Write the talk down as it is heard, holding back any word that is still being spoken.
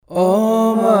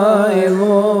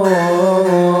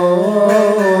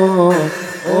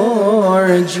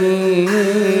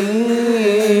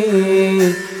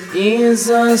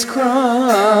Jesus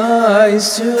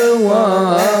Christ, who was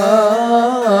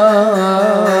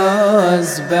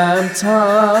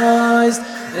baptized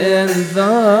in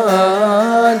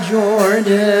the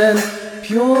Jordan,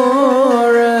 purify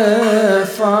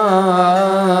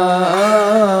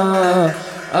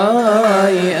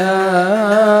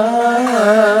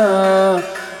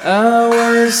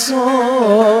our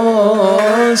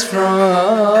souls from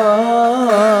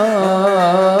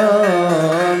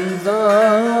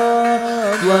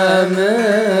the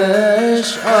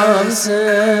blemish of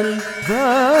sin.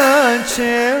 The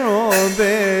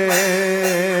cherubim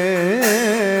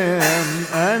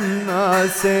and the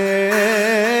seraphim,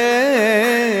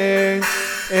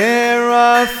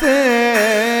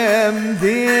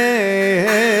 the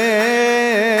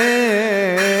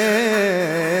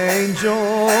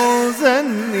angels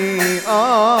and the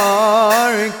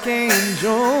archangels,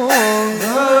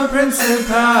 The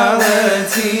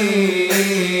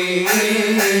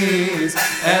principalities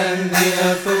and the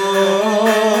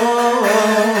authorities,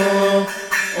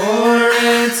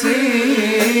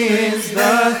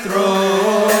 the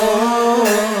thrones,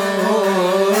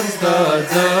 the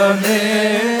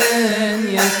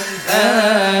dominions,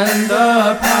 and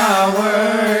the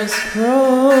powers,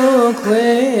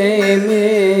 proclaiming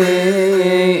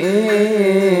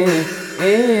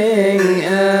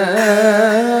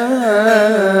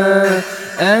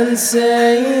and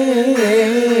saying,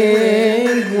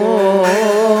 glory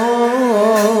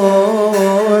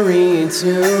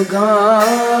to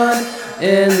God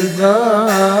in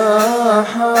the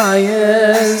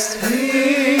highest,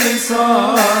 peace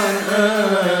on